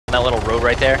On that little road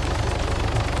right there.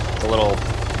 The little...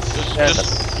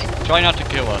 Just try not to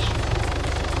kill us.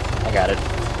 I got it.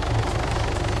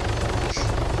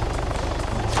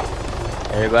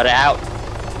 Everybody out.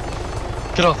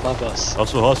 Get off my bus.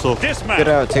 Hustle. Get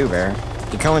out too, Bear.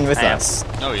 You're coming with us.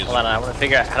 No, he's Hold on, I want to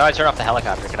figure out how do I turn off the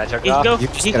helicopter? Can I turn it off? You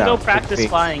You can go practice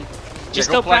flying.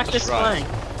 Just go practice flying.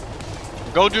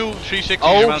 Go do 360s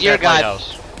Oh around dear that God!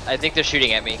 lighthouse. I think they're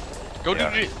shooting at me. Go do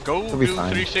It'll be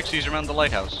fine. 360s around the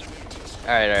lighthouse. All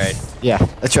right. Yeah,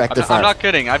 attractive fire. I'm not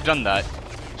kidding. I've done that.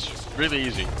 It's really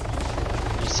easy.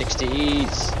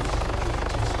 360s.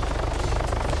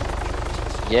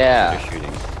 Yeah. They're shooting.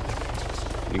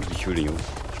 I think they're shooting you.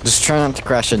 Just try not to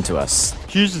crash into us.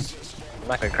 Jesus. I'm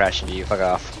not gonna crash into you. Fuck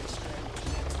off.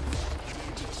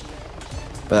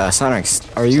 But Sonics,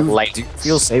 do you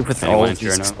feel safe with all Anyone of these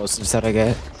turn up? explosives that I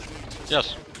get?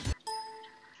 Yes.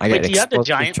 I Wait, get do you have the explosive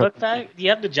giant truck- book bag? Do you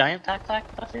have the giant backpack,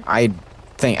 Buffy? I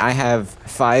think I have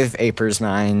 5 Apers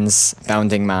mines,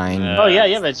 bounding mine, Oh yeah,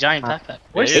 you have a giant backpack.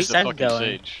 Where's It the is a send fucking going?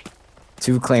 sage.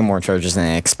 2 claymore charges, and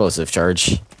an explosive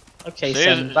charge. Okay, Say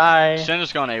send it- bye. Send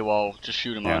us gone AWOL. Just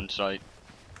shoot him Yeah. on sight.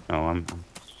 No, I'm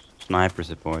sniper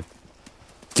support.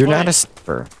 You're Wait. not a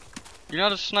sniper. You're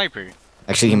not a sniper.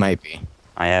 Actually, he might be.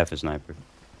 I have a sniper.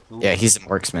 Yeah, he's a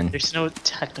marksman. There's no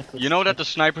technical. You know that the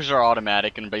snipers are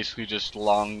automatic and basically just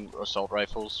long assault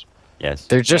rifles? Yes.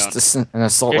 They're just Yeah. an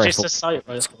assault They're rifle. just assault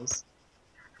rifles.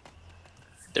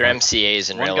 They're MCAs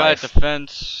in One real guy life. at the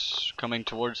fence coming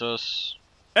towards us.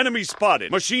 Enemy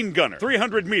spotted. Machine gunner.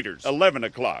 300 meters. 11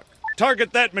 o'clock.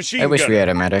 Target that machine I wish gunner. we had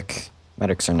a medic.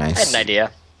 Medics are I had nice. an idea.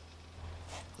 I'm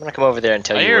gonna come over there and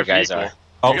tell I you hear where a guys vehicle. are.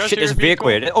 Oh You guys shit, hear there's a a vehicle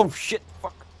vehicle? here. Oh shit,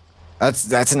 fuck.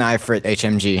 That's an Ifrit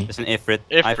HMG. There's an Ifrit.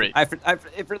 Ifrit.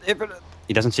 Ifrit.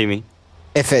 He doesn't see me.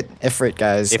 Ifrit,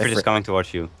 guys. Ifrit is coming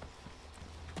towards you.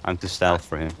 I'm too stealth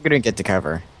for him. We're gonna get to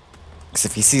cover. Because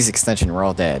if he sees extension, we're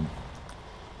all dead.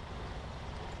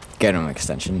 Get him,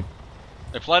 extension.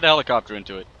 They fly the helicopter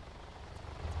into it.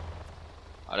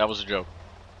 That was a joke.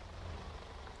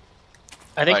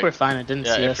 I think Right. we're fine. I didn't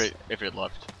see Yeah, us. if it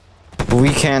left. But we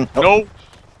can. Oh, No!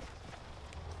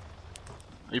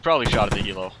 He probably shot at the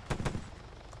helo.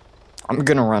 I'm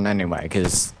gonna run anyway,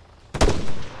 because.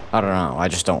 I don't know. I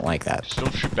just don't like that. Just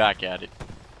don't shoot back at it.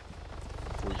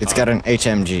 We'll be It's fine. got an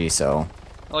HMG, so.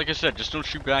 Like I said, just don't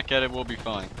shoot back at it, we'll be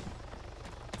fine.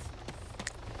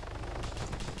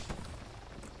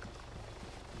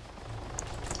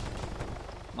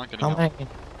 I'm not How gonna go. many?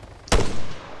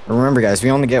 Remember, guys,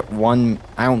 we only get one.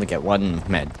 I only get one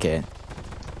med kit.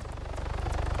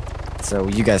 So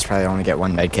you guys probably only get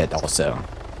one med kit also.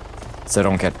 So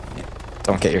don't get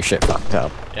your shit fucked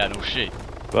up. Yeah, no shit.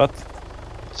 What?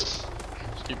 Just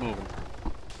keep moving.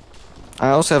 I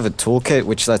also have a toolkit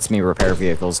which lets me repair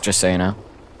vehicles, just so you know.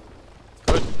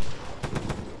 Good.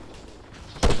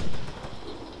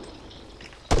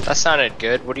 That sounded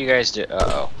good. What do you guys do? Uh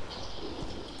oh.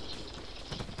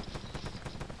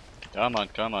 Come on,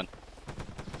 come on.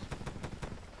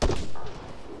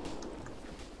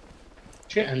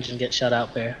 Did your engine get shut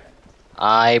out there?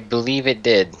 I believe it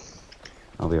did.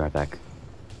 I'll be right back.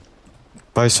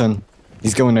 Bison,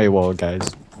 he's going AWOL, guys.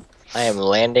 I am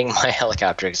landing my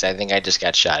helicopter because I think I just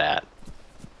got shot at.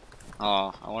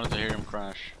 Oh, I wanted to hear him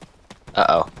crash. Uh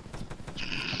oh.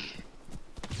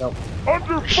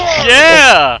 Under fire!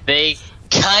 Yeah! They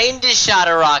kinda shot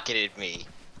a rocket at me.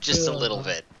 Just a little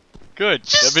bit. Good.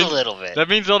 Just a little bit. That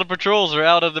means all the patrols are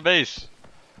out of the base.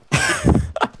 Good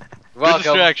Welcome.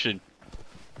 distraction.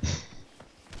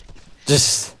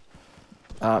 Just.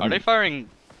 Are they firing?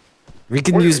 We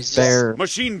can Where use is bear.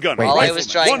 Machine gunner. Wait, All I rifleman. was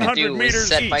trying to 100 do was meters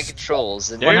set my east.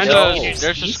 controls and There's no.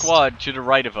 a squad to the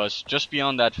right of us, just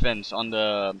beyond that fence, on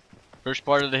the first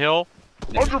part of the hill.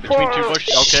 Under Between two fire!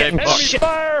 bushes. Okay, Enemy fuck.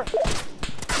 fire!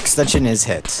 Extension is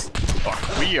hit.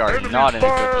 We are Enemy not in a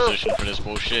fire! good position for this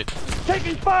bullshit.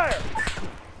 Taking fire!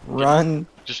 Run.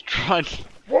 Just run.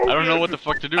 I don't know what the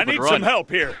fuck to do, I but need run. some help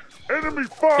here. Enemy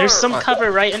fire! There's some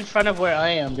cover right in front of where I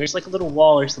am. There's like a little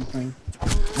wall or something.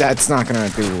 That's not gonna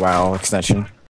do well, extension.